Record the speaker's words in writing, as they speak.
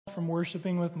from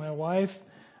worshiping with my wife.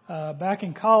 Back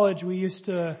in college, we used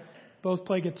to both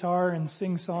play guitar and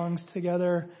sing songs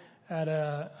together at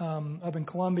up in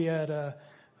Columbia at a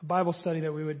Bible study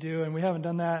that we would do, and we haven't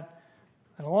done that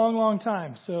in a long, long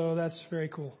time, so that's very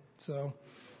cool. So,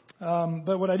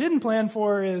 but what I didn't plan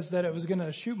for is that it was going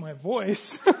to shoot my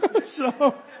voice.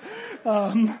 So,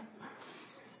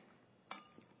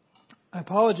 I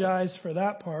apologize for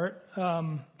that part.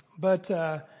 But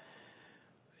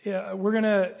we're going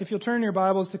to, if you'll turn your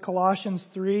Bibles to Colossians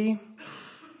 3,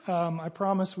 I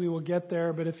promise we will get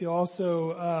there, but if you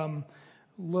also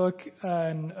look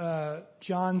in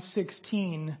John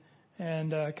 16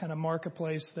 and kind of mark a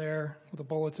place there with a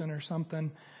bulletin or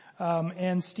something.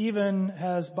 And Stephen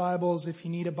has Bibles. If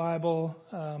you need a Bible,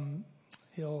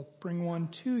 he'll bring one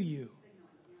to you.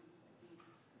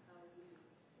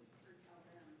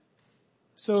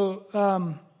 So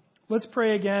let's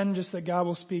pray again, just that God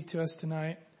will speak to us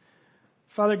tonight.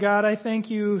 Father God, I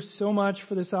thank you so much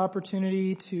for this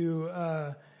opportunity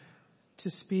to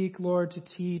speak, Lord, to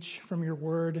teach from your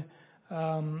word.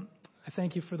 I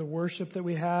thank you for the worship that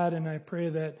we had, and I pray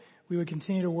that we would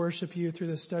continue to worship you through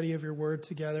the study of your word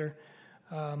together.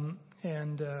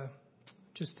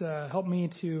 Just help me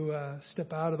to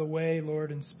step out of the way,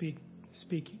 Lord, and speak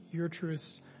your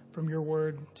truths from your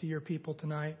word to your people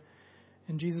tonight.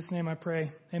 In Jesus' name I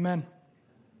pray. Amen.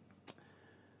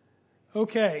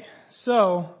 Okay,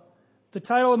 so the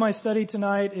title of my study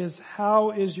tonight is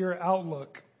How is Your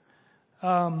Outlook?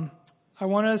 I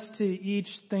want us to each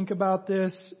think about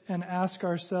this and ask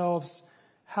ourselves,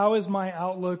 how is my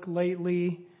outlook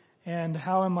lately, and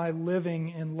how am I living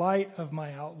in light of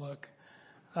my outlook?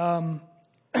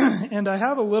 And I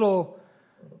have a little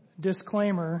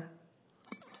disclaimer.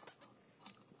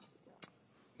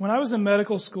 When I was in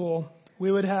medical school,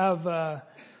 we would have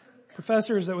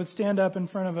professors that would stand up in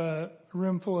front of a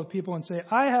room full of people and say,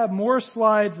 I have more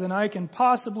slides than I can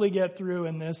possibly get through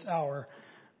in this hour.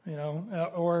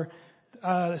 Or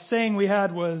the saying we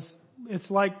had was, it's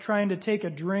like trying to take a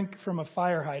drink from a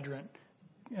fire hydrant.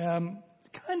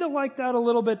 Kind of like that a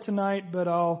little bit tonight, but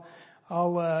I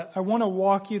want to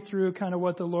walk you through kind of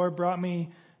what the Lord brought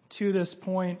me to this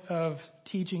point of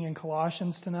teaching in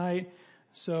Colossians tonight.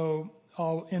 So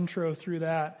I'll intro through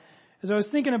that. As I was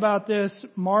thinking about this,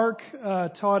 Mark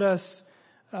taught us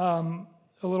a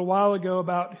little while ago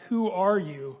about who are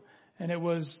you, and it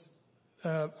was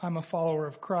I'm a follower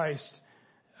of Christ.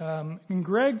 And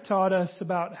Greg taught us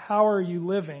about how are you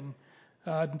living,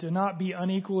 to not be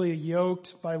unequally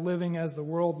yoked by living as the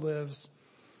world lives.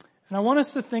 And I want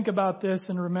us to think about this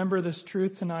and remember this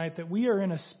truth tonight, that we are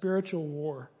in a spiritual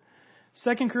war.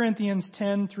 2 Corinthians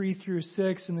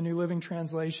 10:3-6 in the New Living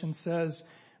Translation says,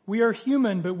 we are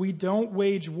human, but we don't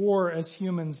wage war as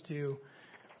humans do.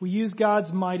 We use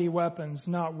God's mighty weapons,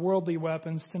 not worldly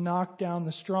weapons, to knock down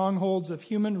the strongholds of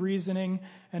human reasoning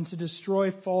and to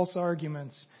destroy false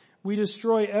arguments. We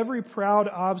destroy every proud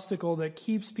obstacle that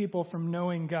keeps people from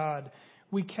knowing God.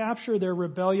 We capture their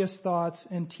rebellious thoughts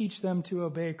and teach them to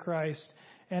obey Christ.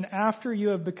 And after you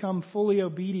have become fully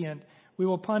obedient, we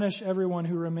will punish everyone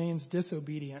who remains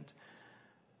disobedient.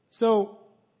 So,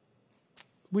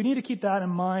 we need to keep that in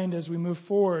mind as we move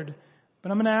forward.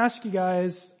 But I'm going to ask you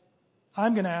guys,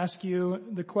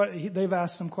 they've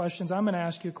asked some questions. I'm going to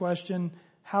ask you a question.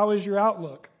 How is your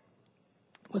outlook?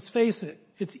 Let's face it,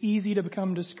 it's easy to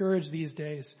become discouraged these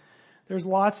days. There's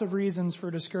lots of reasons for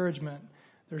discouragement.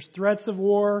 There's threats of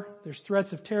war. There's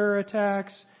threats of terror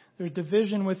attacks. There's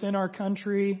division within our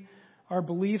country. Our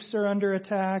beliefs are under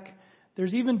attack.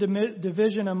 There's even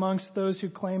division amongst those who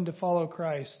claim to follow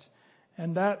Christ.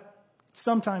 And that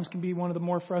sometimes can be one of the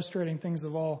more frustrating things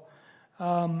of all.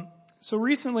 So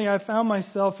recently I found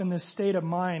myself in this state of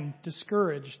mind,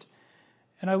 discouraged.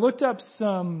 And I looked up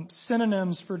some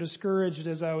synonyms for discouraged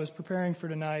as I was preparing for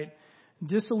tonight.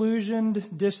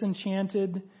 Disillusioned,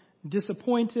 disenchanted,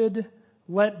 disappointed,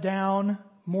 let down,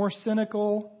 more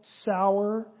cynical,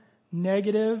 sour,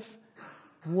 negative,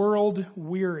 world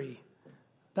weary.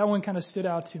 That one kind of stood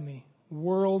out to me.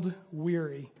 World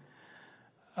weary.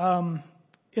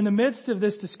 In the midst of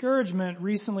this discouragement,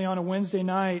 recently on a Wednesday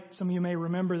night, some of you may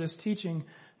remember this teaching,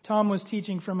 Tom was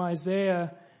teaching from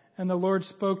Isaiah, and the Lord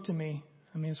spoke to me.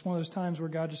 I mean, it's one of those times where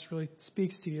God just really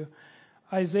speaks to you.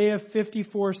 Isaiah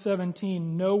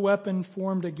 54:17, no weapon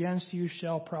formed against you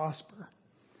shall prosper.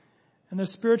 And the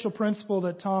spiritual principle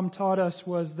that Tom taught us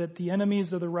was that the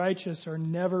enemies of the righteous are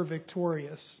never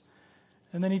victorious.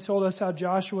 And then he told us how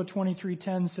Joshua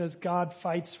 23:10 says God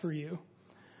fights for you.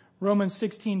 Romans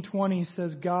 16:20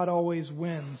 says God always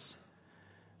wins.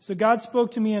 So God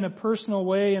spoke to me in a personal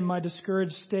way in my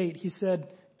discouraged state. He said,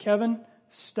 Kevin,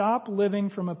 stop living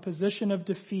from a position of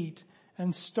defeat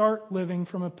and start living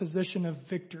from a position of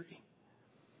victory.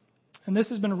 And this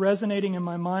has been resonating in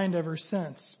my mind ever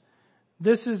since.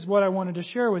 This is what I wanted to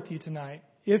share with you tonight.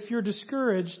 If you're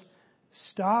discouraged,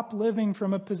 stop living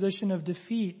from a position of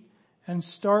defeat and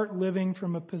start living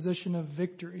from a position of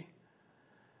victory.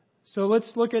 So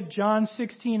let's look at John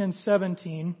 16 and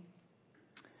 17.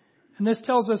 And this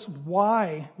tells us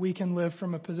why we can live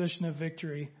from a position of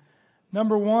victory.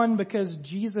 Number one, because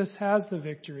Jesus has the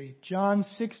victory. John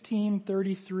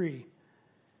 16:33.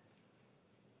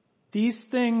 These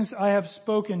things I have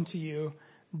spoken to you,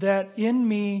 that in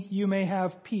me you may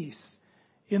have peace.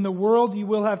 In the world you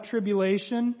will have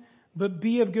tribulation, but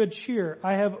be of good cheer.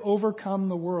 I have overcome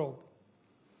the world.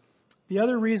 The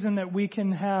other reason that we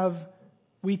can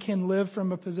live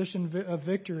from a position of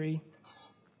victory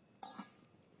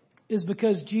is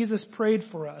because Jesus prayed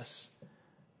for us.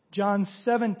 John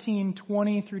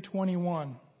 17:20 through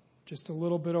 21. Just a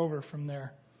little bit over from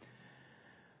there.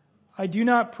 I do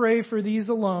not pray for these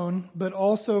alone, but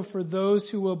also for those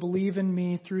who will believe in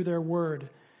me through their word,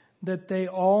 that they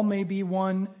all may be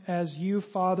one as you,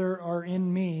 Father, are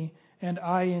in me, and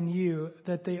I in you,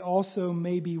 that they also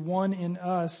may be one in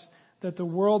us, that the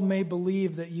world may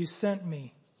believe that you sent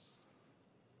me.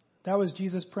 That was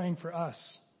Jesus praying for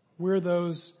us. We're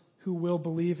those who will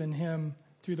believe in him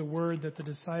through the word that the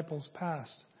disciples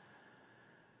passed.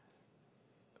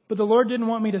 But the Lord didn't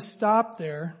want me to stop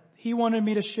there. He wanted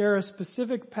me to share a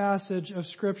specific passage of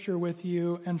Scripture with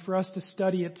you and for us to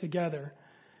study it together.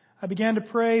 I began to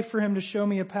pray for him to show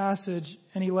me a passage,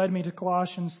 and he led me to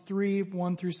Colossians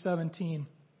 3:1 through 17.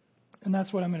 And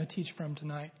that's what I'm going to teach from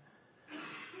tonight.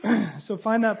 So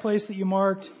find that place that you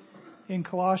marked in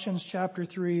Colossians chapter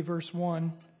 3, verse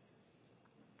 1.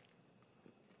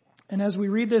 And as we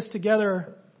read this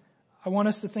together, I want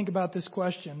us to think about this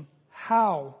question.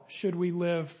 How should we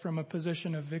live from a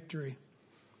position of victory?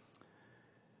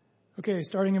 Okay,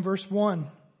 starting in verse 1.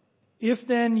 If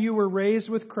then you were raised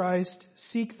with Christ,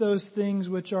 seek those things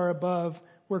which are above,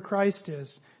 where Christ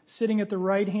is, sitting at the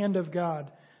right hand of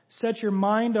God. Set your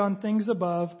mind on things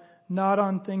above, not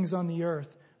on things on the earth.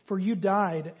 For you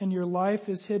died, and your life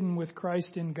is hidden with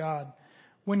Christ in God.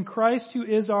 When Christ, who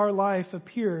is our life,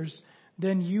 appears,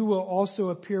 then you will also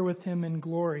appear with him in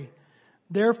glory.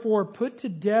 Therefore, put to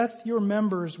death your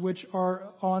members which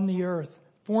are on the earth,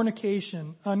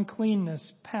 fornication,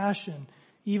 uncleanness, passion,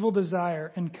 evil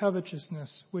desire, and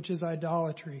covetousness, which is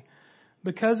idolatry.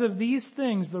 Because of these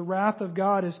things, the wrath of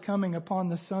God is coming upon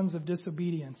the sons of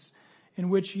disobedience, in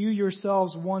which you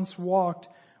yourselves once walked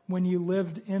when you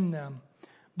lived in them.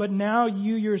 But now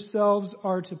you yourselves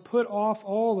are to put off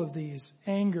all of these: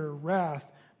 anger, wrath,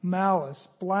 malice,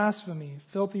 blasphemy,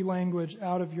 filthy language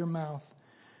out of your mouth.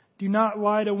 Do not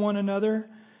lie to one another,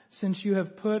 since you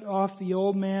have put off the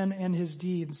old man and his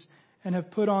deeds, and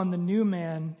have put on the new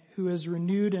man, who is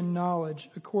renewed in knowledge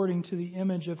according to the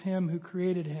image of him who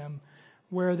created him,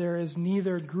 where there is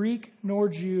neither Greek nor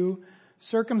Jew,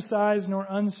 circumcised nor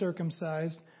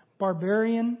uncircumcised,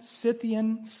 barbarian,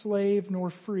 Scythian, slave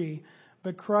nor free,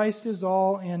 but Christ is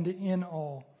all and in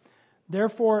all.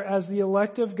 Therefore, as the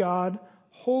elect of God,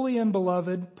 holy and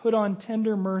beloved, put on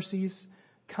tender mercies,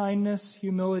 kindness,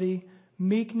 humility,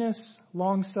 meekness,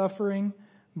 long-suffering,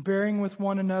 bearing with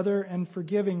one another and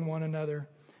forgiving one another.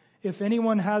 If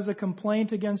anyone has a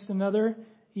complaint against another,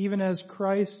 even as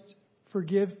Christ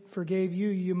forgave you,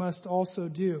 you must also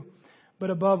do.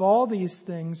 But above all these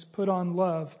things, put on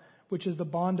love, which is the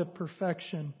bond of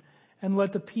perfection. And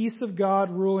let the peace of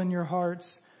God rule in your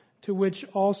hearts, to which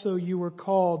also you were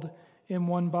called in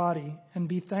one body, and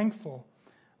be thankful.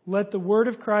 Let the word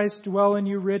of Christ dwell in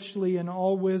you richly in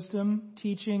all wisdom,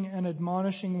 teaching and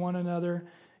admonishing one another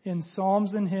in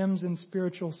psalms and hymns and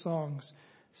spiritual songs,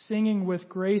 singing with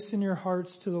grace in your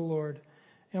hearts to the Lord.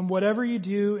 And whatever you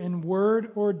do in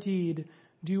word or deed,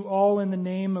 do all in the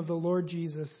name of the Lord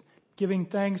Jesus, giving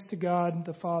thanks to God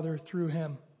the Father through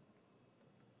him.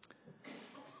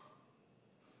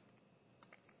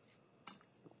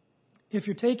 If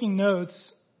you're taking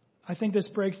notes, I think this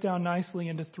breaks down nicely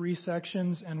into 3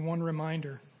 sections and one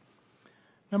reminder.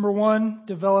 Number 1,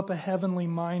 develop a heavenly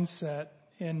mindset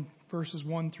in verses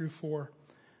 1 through 4.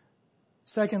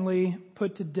 Secondly,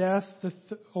 put to death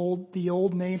the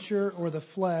old nature or the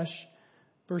flesh,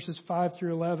 verses 5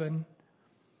 through 11.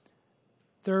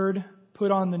 Third,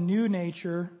 put on the new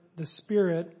nature, the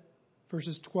Spirit,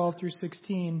 verses 12 through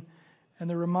 16. And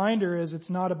the reminder is it's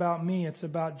not about me, it's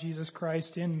about Jesus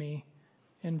Christ in me,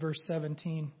 in verse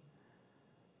 17.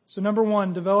 So number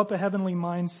 1, develop a heavenly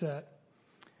mindset.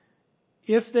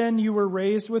 If then you were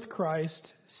raised with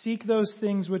Christ, seek those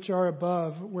things which are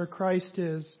above, where Christ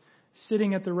is,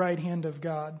 sitting at the right hand of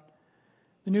God.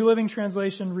 The New Living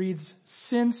Translation reads,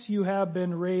 since you have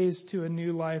been raised to a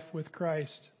new life with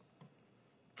Christ.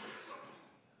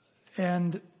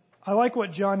 And I like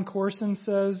what John Corson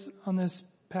says on this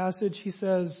passage. He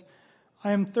says,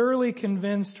 I am thoroughly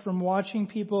convinced from watching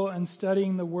people and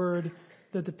studying the Word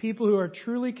that the people who are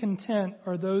truly content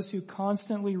are those who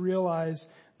constantly realize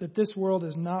that this world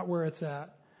is not where it's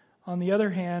at. On the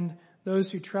other hand, those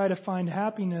who try to find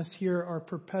happiness here are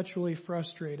perpetually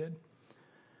frustrated.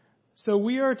 So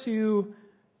we are to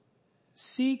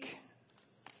seek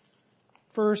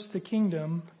first the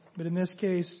kingdom, but in this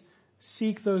case,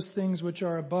 seek those things which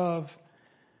are above.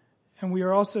 And we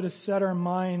are also to set our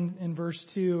mind, in verse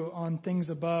 2, on things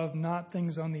above, not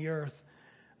things on the earth.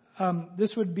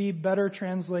 This would be better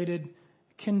translated,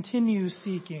 continue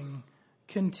seeking,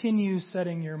 continue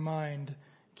setting your mind,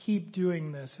 keep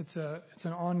doing this. It's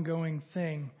an ongoing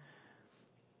thing.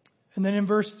 And then in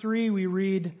verse 3 we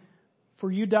read,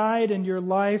 for you died and your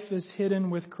life is hidden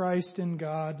with Christ in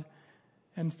God.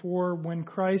 And for when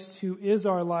Christ, who is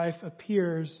our life,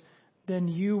 appears, then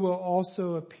you will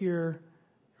also appear,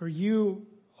 or you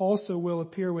also will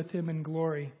appear with him in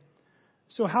glory.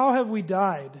 So how have we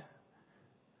died?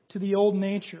 To the old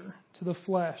nature, to the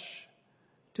flesh,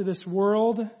 to this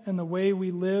world and the way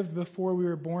we lived before we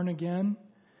were born again,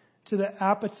 to the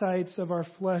appetites of our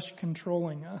flesh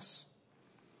controlling us.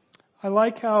 I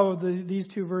like how these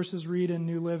two verses read in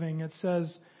New Living. It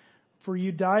says, for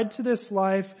you died to this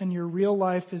life, and your real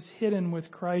life is hidden with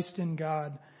Christ in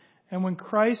God. And when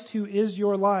Christ, who is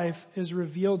your life, is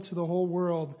revealed to the whole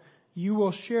world, you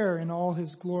will share in all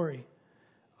his glory.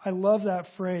 I love that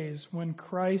phrase, when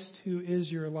Christ, who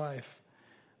is your life.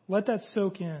 Let that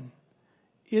soak in.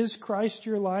 Is Christ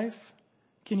your life?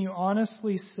 Can you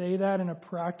honestly say that in a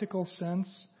practical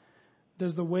sense?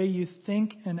 Does the way you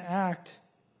think and act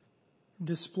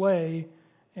display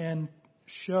and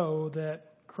show that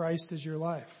Christ is your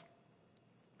life?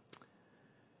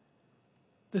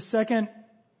 The second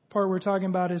part we're talking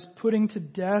about is putting to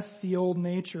death the old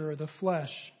nature, or the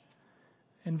flesh.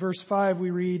 In verse 5 we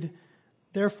read,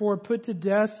 therefore put to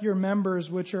death your members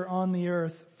which are on the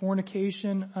earth,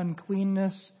 fornication,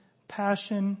 uncleanness,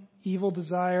 passion, evil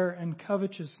desire, and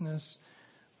covetousness,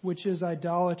 which is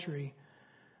idolatry.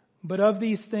 But of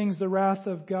these things the wrath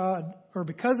of God, or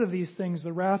because of these things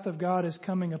the wrath of God is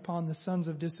coming upon the sons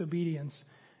of disobedience,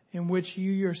 in which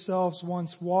you yourselves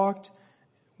once walked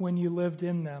when you lived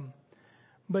in them.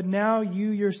 But now you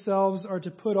yourselves are to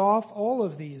put off all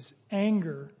of these: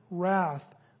 anger, wrath,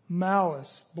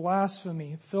 malice,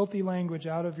 blasphemy, filthy language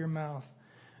out of your mouth.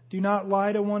 Do not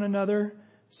lie to one another,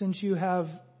 since you have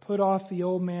put off the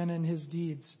old man and his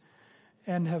deeds,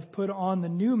 and have put on the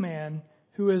new man,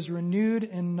 who is renewed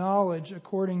in knowledge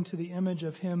according to the image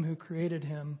of him who created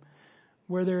him,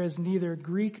 where there is neither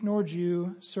Greek nor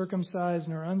Jew, circumcised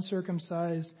nor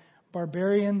uncircumcised,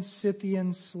 barbarian,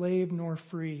 Scythian, slave nor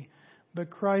free, but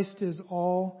Christ is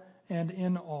all and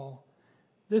in all.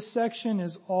 This section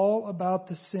is all about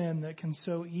the sin that can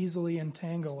so easily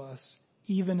entangle us,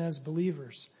 even as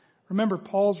believers. Remember,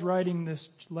 Paul's writing this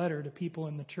letter to people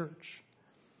in the church.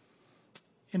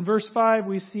 In verse 5,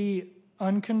 we see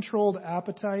uncontrolled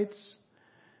appetites,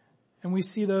 and we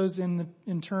see those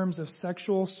in terms of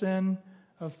sexual sin,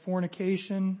 of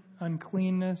fornication,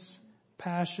 uncleanness,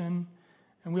 passion,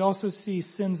 and we also see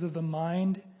sins of the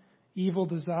mind, evil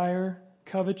desire,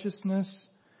 covetousness.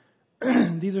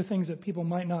 These are things that people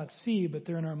might not see, but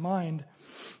they're in our mind,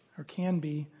 or can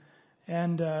be.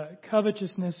 And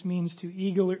covetousness means to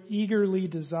eagerly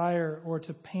desire or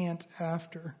to pant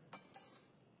after.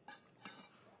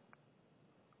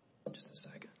 Just a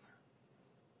second.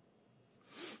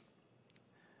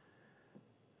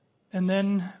 And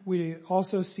then we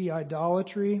also see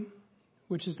idolatry,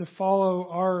 which is to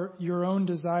follow your own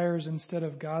desires instead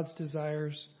of God's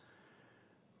desires.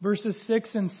 Verses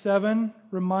 6 and 7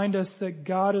 remind us that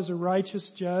God is a righteous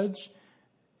judge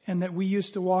and that we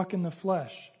used to walk in the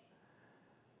flesh.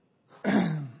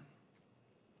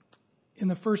 In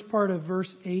the first part of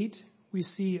verse 8, we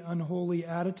see unholy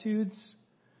attitudes,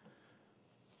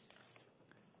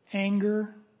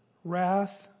 anger,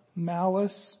 wrath,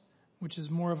 malice, which is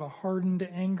more of a hardened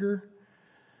anger.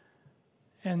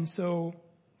 And so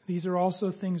these are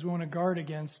also things we want to guard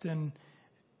against. And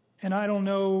I don't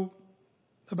know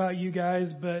about you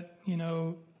guys, but,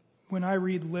 when I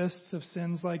read lists of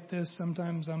sins like this,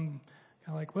 sometimes I'm kind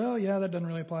of like, well, yeah, that doesn't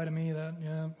really apply to me.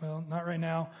 Not right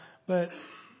now. But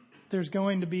there's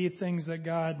going to be things that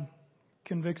God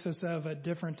convicts us of at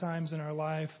different times in our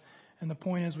life. And the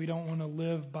point is, we don't want to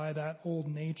live by that old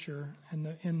nature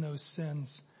in those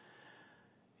sins.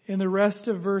 In the rest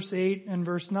of verse 8 and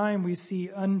verse 9, we see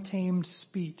untamed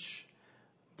speech,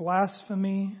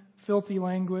 blasphemy, filthy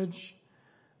language.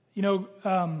 You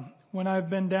know, when I've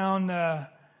been down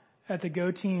at the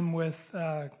Go team with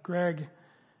Greg,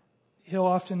 he'll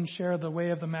often share the Way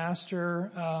of the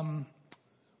Master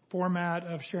format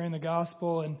of sharing the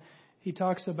gospel, and he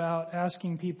talks about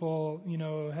asking people, you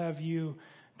know, have you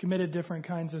committed different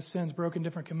kinds of sins, broken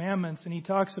different commandments? And he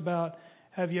talks about,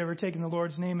 have you ever taken the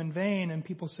Lord's name in vain? And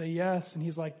people say yes. And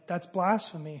he's like, that's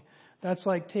blasphemy. That's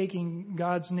like taking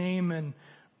God's name and,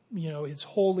 you know, His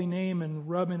holy name and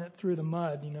rubbing it through the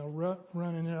mud, you know,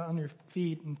 running it on your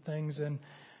feet and things.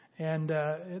 And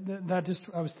that just,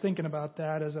 I was thinking about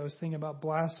that as I was thinking about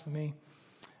blasphemy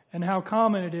and how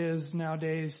common it is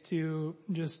nowadays to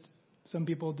just, some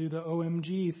people do the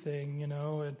OMG thing, you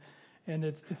know, and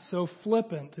it's so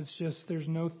flippant. It's just, there's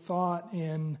no thought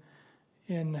in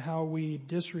how we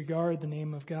disregard the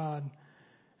name of God.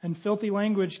 And filthy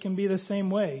language can be the same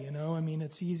way, you know. I mean,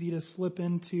 it's easy to slip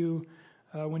into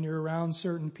when you're around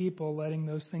certain people, letting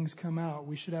those things come out.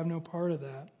 We should have no part of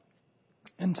that.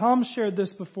 And Tom shared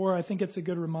this before. I think it's a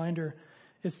good reminder.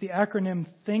 It's the acronym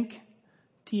THINK,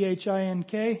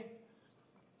 THINK,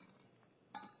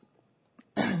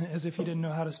 as if you didn't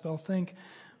know how to spell think.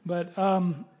 But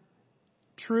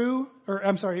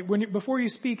before you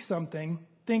speak something,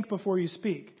 think before you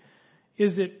speak.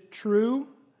 Is it true?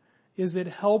 Is it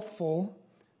helpful?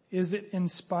 Is it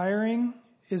inspiring?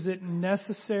 Is it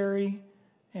necessary?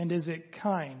 And is it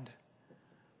kind?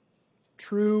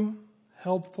 True,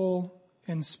 helpful,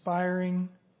 inspiring,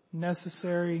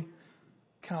 necessary,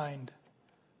 kind.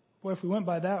 Boy, if we went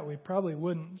by that, we probably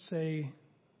wouldn't say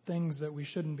things that we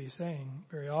shouldn't be saying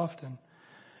very often.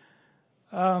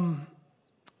 And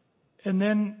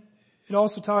then it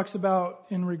also talks about,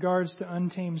 in regards to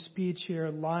untamed speech here,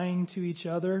 lying to each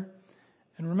other.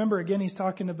 And remember, again, he's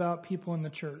talking about people in the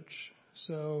church.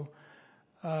 So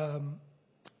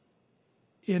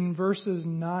in verses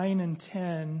 9 and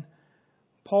 10,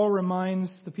 Paul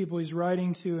reminds the people he's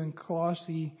writing to in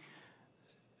Colossae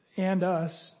and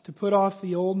us to put off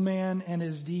the old man and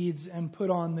his deeds and put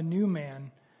on the new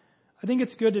man. I think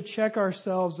it's good to check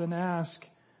ourselves and ask,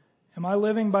 am I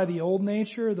living by the old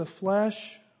nature, the flesh,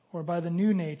 or by the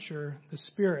new nature, the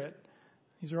spirit?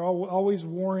 These are always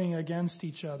warring against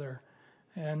each other.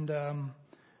 And,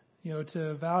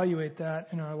 to evaluate that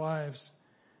in our lives.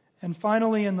 And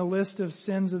finally, in the list of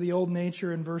sins of the old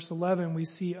nature in verse 11, we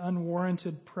see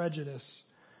unwarranted prejudice.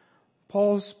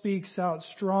 Paul speaks out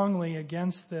strongly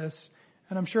against this,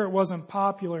 and I'm sure it wasn't a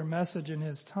popular message in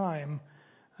his time.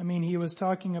 I mean, he was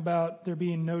talking about there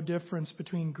being no difference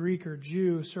between Greek or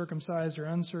Jew, circumcised or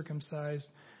uncircumcised,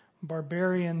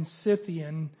 barbarian,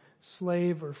 Scythian,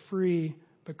 slave or free,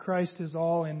 but Christ is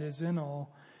all and is in all.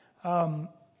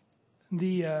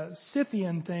 The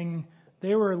Scythian thing,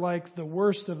 they were like the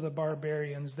worst of the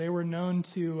barbarians. They were known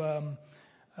to,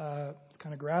 it's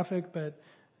kind of graphic, but,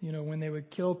 when they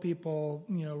would kill people,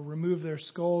 remove their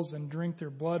skulls and drink their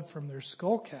blood from their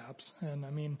skull caps.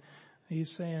 And,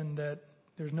 he's saying that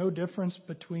there's no difference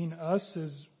between us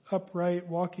as upright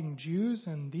walking Jews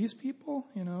and these people,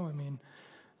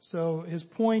 So his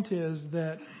point is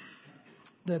that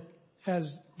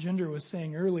as Jinder was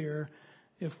saying earlier,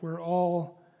 if we're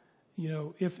all,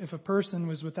 if a person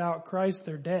was without Christ,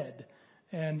 they're dead.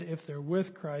 And if they're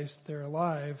with Christ, they're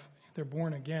alive, they're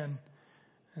born again.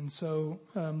 And so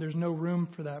there's no room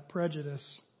for that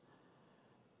prejudice.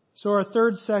 So our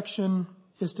third section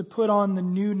is to put on the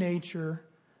new nature,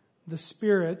 the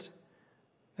Spirit.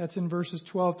 That's in verses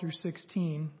 12 through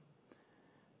 16.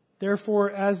 Therefore,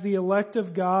 as the elect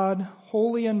of God,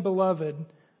 holy and beloved,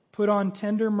 put on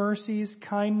tender mercies,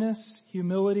 kindness,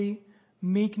 humility,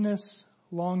 meekness,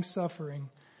 long-suffering,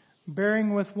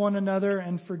 bearing with one another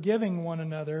and forgiving one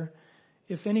another,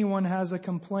 if anyone has a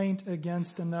complaint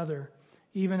against another.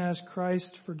 Even as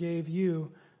Christ forgave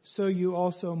you, so you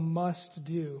also must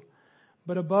do.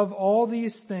 But above all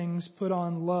these things, put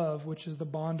on love, which is the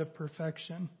bond of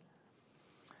perfection.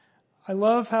 I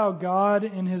love how God,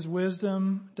 in His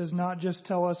wisdom, does not just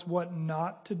tell us what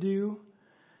not to do.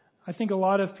 I think a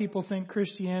lot of people think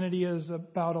Christianity is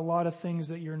about a lot of things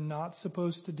that you're not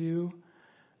supposed to do.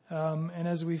 And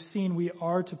as we've seen, we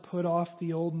are to put off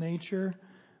the old nature,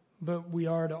 but we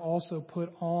are to also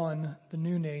put on the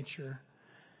new nature.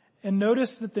 And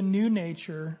notice that the new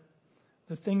nature,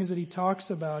 the things that he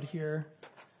talks about here,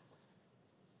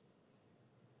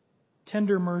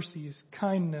 tender mercies,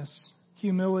 kindness,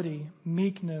 humility,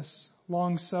 meekness,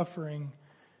 long-suffering,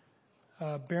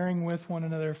 bearing with one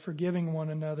another, forgiving one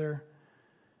another.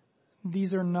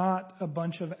 These are not a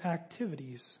bunch of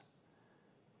activities.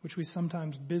 which we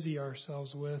sometimes busy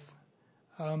ourselves with.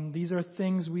 These are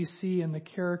things we see in the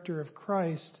character of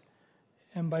Christ,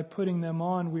 and by putting them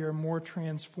on, we are more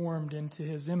transformed into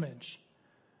His image.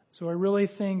 So I really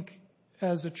think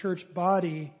as a church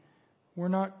body, we're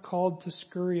not called to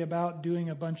scurry about doing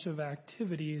a bunch of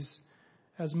activities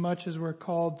as much as we're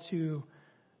called to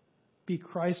be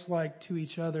Christ-like to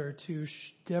each other, to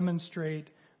demonstrate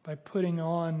by putting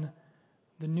on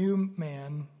the new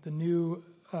man, the new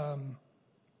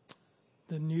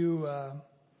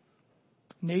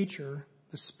nature,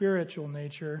 the spiritual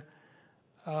nature,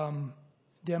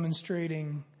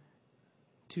 demonstrating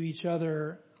to each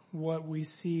other what we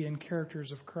see in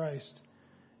characters of Christ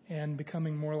and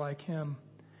becoming more like Him.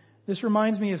 This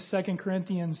reminds me of 2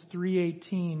 Corinthians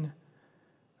 3:18.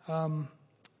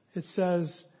 It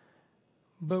says,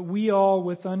 "But we all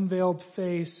with unveiled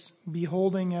face,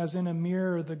 beholding as in a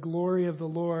mirror the glory of the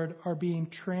Lord, are being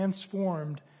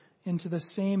transformed into the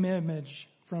same image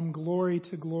from glory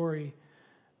to glory,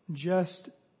 just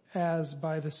as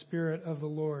by the Spirit of the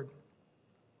Lord."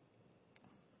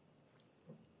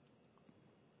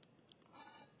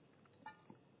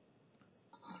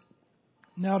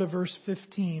 Now to verse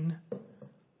 15.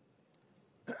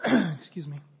 Excuse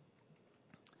me.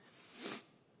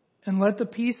 "And let the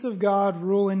peace of God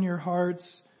rule in your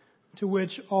hearts, to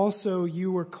which also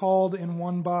you were called in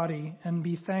one body, and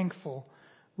be thankful.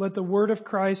 Let the word of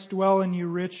Christ dwell in you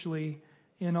richly,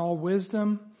 in all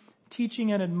wisdom,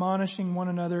 teaching and admonishing one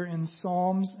another in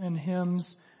psalms and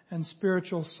hymns and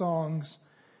spiritual songs,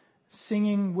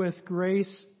 singing with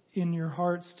grace in your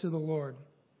hearts to the Lord."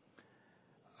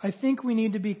 I think we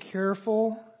need to be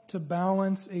careful to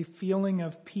balance a feeling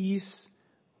of peace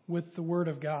with the Word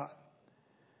of God.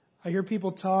 I hear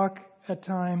people talk at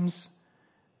times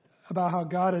about how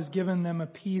God has given them a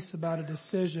peace about a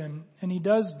decision, and He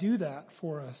does do that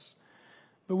for us.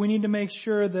 But we need to make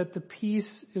sure that the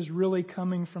peace is really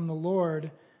coming from the Lord,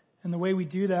 and the way we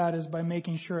do that is by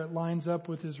making sure it lines up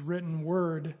with His written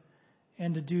Word.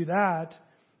 And to do that,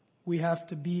 we have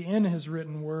to be in His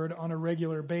written Word on a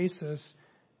regular basis.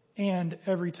 And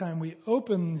every time we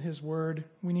open His Word,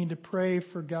 we need to pray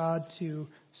for God to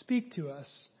speak to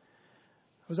us.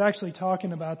 I was actually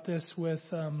talking about this with,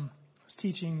 I was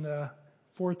teaching the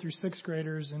 4th through 6th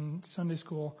graders in Sunday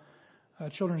school,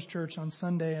 children's church on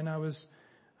Sunday, and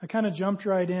I kind of jumped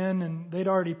right in, and they'd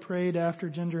already prayed after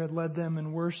Ginger had led them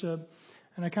in worship,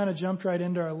 and I kind of jumped right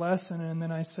into our lesson, and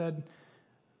then I said,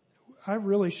 I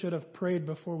really should have prayed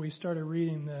before we started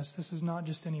reading this. This is not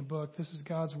just any book. This is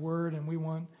God's Word, and we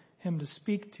want Him to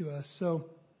speak to us. So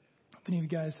if any of you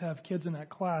guys have kids in that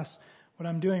class, what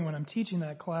I'm doing when I'm teaching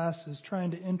that class is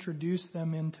trying to introduce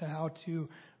them into how to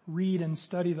read and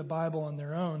study the Bible on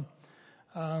their own.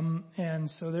 And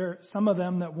so there, some of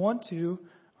them that want to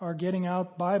are getting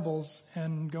out Bibles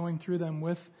and going through them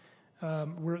with,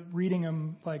 we're reading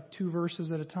them like 2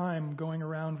 verses at a time, going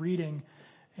around reading.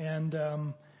 And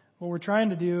what we're trying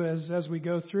to do is, as we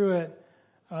go through it,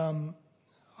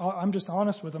 I'm just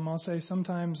honest with them. I'll say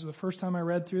sometimes the first time I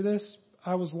read through this,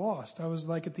 I was lost. I was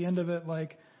like at the end of it,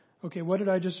 like, okay, what did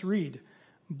I just read?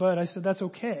 But I said, that's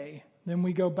okay. Then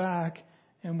we go back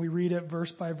and we read it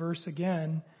verse by verse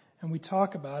again, and we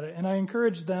talk about it. And I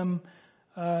encourage them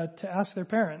to ask their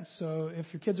parents. So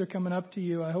if your kids are coming up to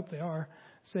you, I hope they are,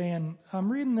 saying,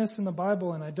 I'm reading this in the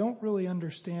Bible and I don't really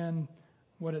understand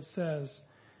what it says.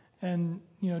 And,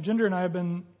 Ginger and I have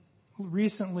been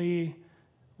recently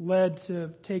led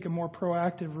to take a more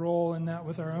proactive role in that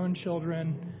with our own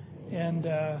children. And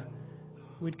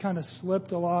we'd kind of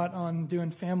slipped a lot on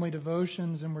doing family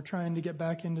devotions, and we're trying to get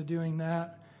back into doing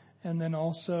that. And then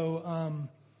also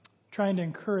trying to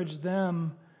encourage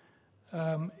them,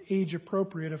 age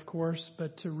appropriate, of course,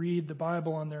 but to read the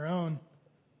Bible on their own.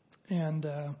 And,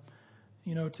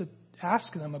 to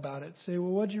ask them about it. Say,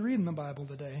 well, what did you read in the Bible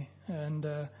today? And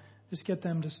just get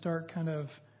them to start kind of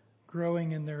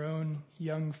growing in their own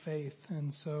young faith.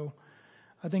 And so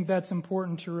I think that's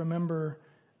important to remember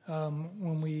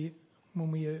when we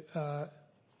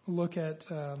look at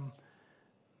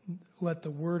let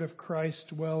the word of Christ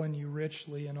dwell in you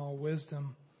richly in all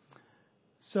wisdom.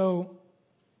 So,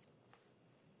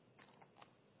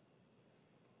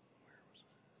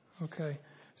 okay.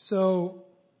 So,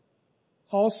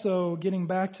 also getting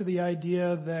back to the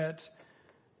idea that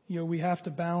we have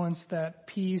to balance that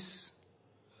peace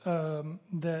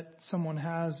that someone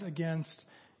has against,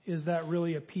 is that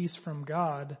really a peace from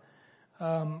God?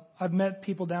 I've met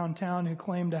people downtown who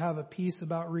claim to have a peace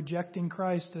about rejecting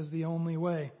Christ as the only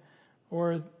way,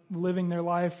 or living their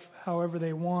life however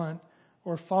they want,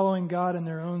 or following God in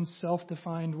their own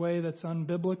self-defined way that's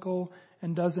unbiblical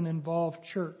and doesn't involve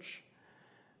church.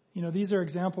 These are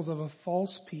examples of a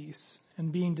false peace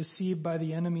and being deceived by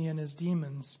the enemy and his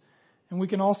demons. And we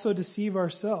can also deceive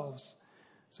ourselves.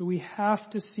 So we have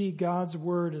to see God's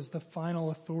word as the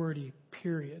final authority,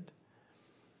 period.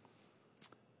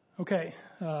 Okay,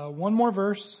 one more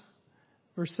verse,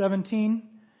 verse 17.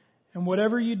 And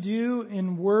whatever you do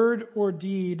in word or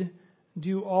deed,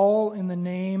 do all in the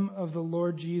name of the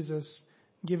Lord Jesus,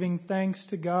 giving thanks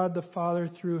to God the Father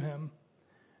through him.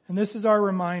 And this is our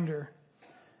reminder.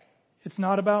 It's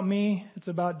not about me, it's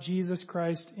about Jesus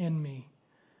Christ in me.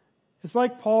 It's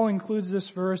like Paul includes this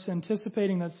verse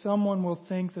anticipating that someone will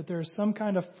think that there's some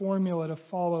kind of formula to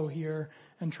follow here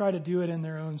and try to do it in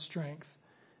their own strength.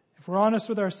 If we're honest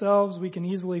with ourselves, we can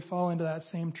easily fall into that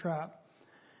same trap.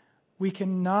 We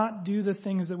cannot do the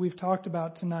things that we've talked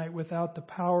about tonight without the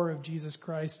power of Jesus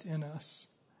Christ in us.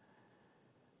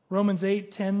 Romans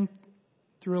 8:10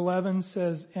 through 11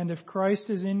 says, "And if Christ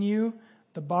is in you,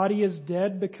 the body is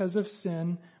dead because of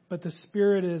sin, but the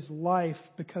Spirit is life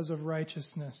because of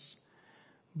righteousness.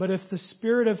 But if the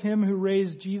Spirit of him who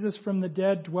raised Jesus from the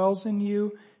dead dwells in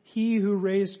you, he who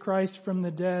raised Christ from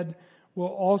the dead will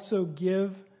also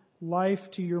give life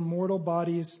to your mortal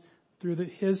bodies through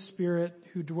his Spirit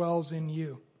who dwells in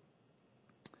you."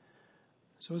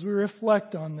 So as we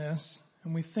reflect on this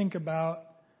and we think about,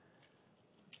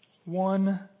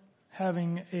 one,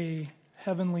 having a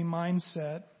heavenly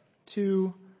mindset,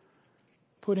 two,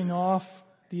 putting off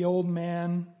the old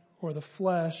man or the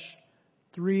flesh,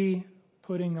 three,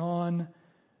 putting on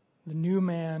the new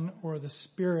man or the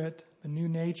Spirit, the new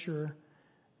nature,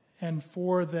 and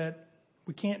four, that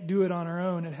we can't do it on our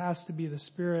own. It has to be the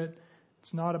Spirit.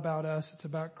 It's not about us. It's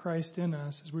about Christ in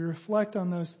us. As we reflect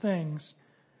on those things,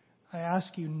 I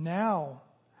ask you now,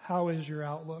 how is your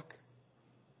outlook?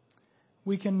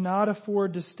 We cannot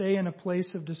afford to stay in a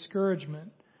place of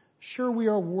discouragement. Sure, we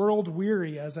are world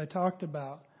weary, as I talked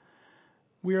about.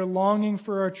 We are longing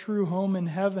for our true home in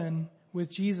heaven with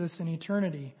Jesus in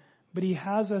eternity. But He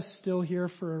has us still here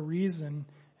for a reason,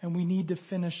 and we need to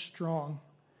finish strong.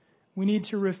 We need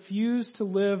to refuse to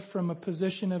live from a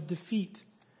position of defeat.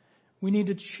 We need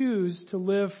to choose to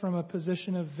live from a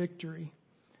position of victory.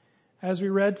 As we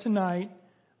read tonight,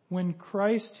 when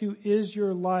Christ, who is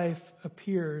your life,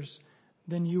 appears,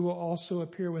 then you will also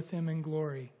appear with Him in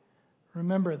glory.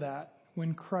 Remember that.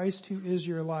 When Christ, who is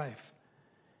your life.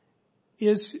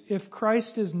 If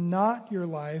Christ is not your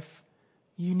life,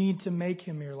 you need to make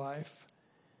Him your life.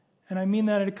 And I mean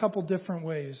that in a couple different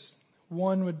ways.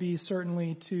 One would be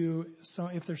certainly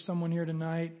if there's someone here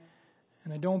tonight,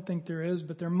 and I don't think there is,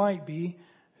 but there might be,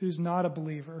 who's not a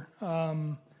believer.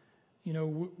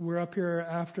 We're up here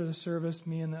after the service,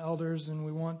 me and the elders, and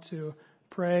we want to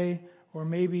pray, or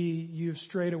maybe you've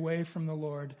strayed away from the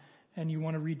Lord and you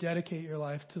want to rededicate your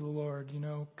life to the Lord.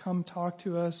 Come talk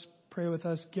to us, pray with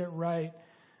us, get right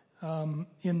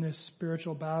in this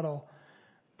spiritual battle.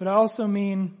 But I also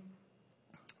mean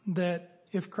that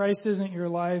if Christ isn't your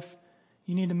life,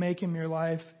 you need to make Him your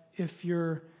life. If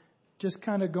you're just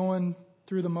kind of going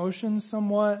through the motions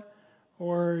somewhat,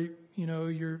 or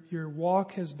your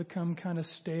walk has become kind of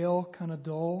stale, kind of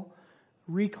dull,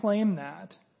 reclaim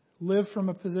that. Live from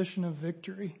a position of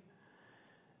victory.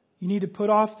 You need to put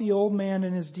off the old man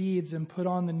and his deeds and put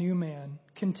on the new man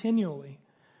continually.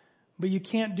 But you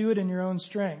can't do it in your own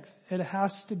strength. It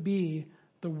has to be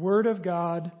the Word of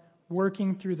God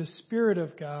working through the Spirit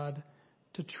of God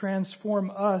to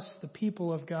transform us, the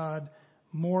people of God,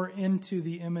 more into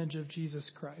the image of Jesus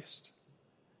Christ.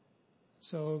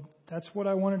 So that's what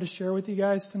I wanted to share with you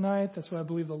guys tonight. That's what I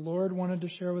believe the Lord wanted to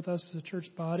share with us as a church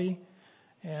body.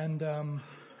 And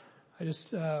I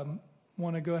just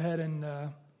want to go ahead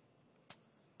and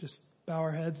just bow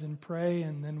our heads and pray,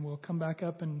 and then we'll come back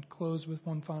up and close with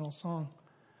one final song.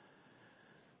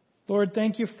 Lord,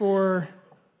 thank you for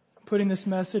putting this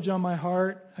message on my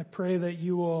heart. I pray that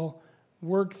you will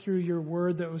work through your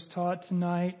word that was taught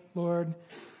tonight, Lord,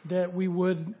 that we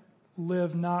would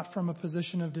live not from a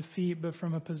position of defeat, but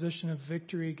from a position of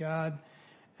victory, God,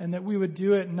 and that we would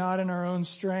do it not in our own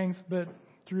strength, but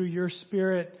through your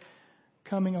Spirit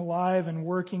coming alive and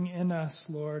working in us,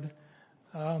 Lord.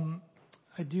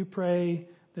 I do pray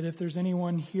that if there's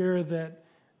anyone here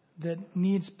that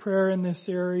needs prayer in this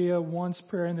area, wants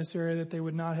prayer in this area, that they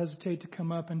would not hesitate to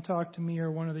come up and talk to me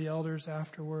or one of the elders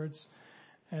afterwards.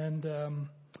 And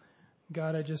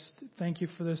God, I just thank you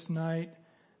for this night,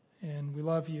 and we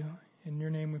love you. In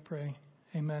your name we pray.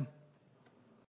 Amen.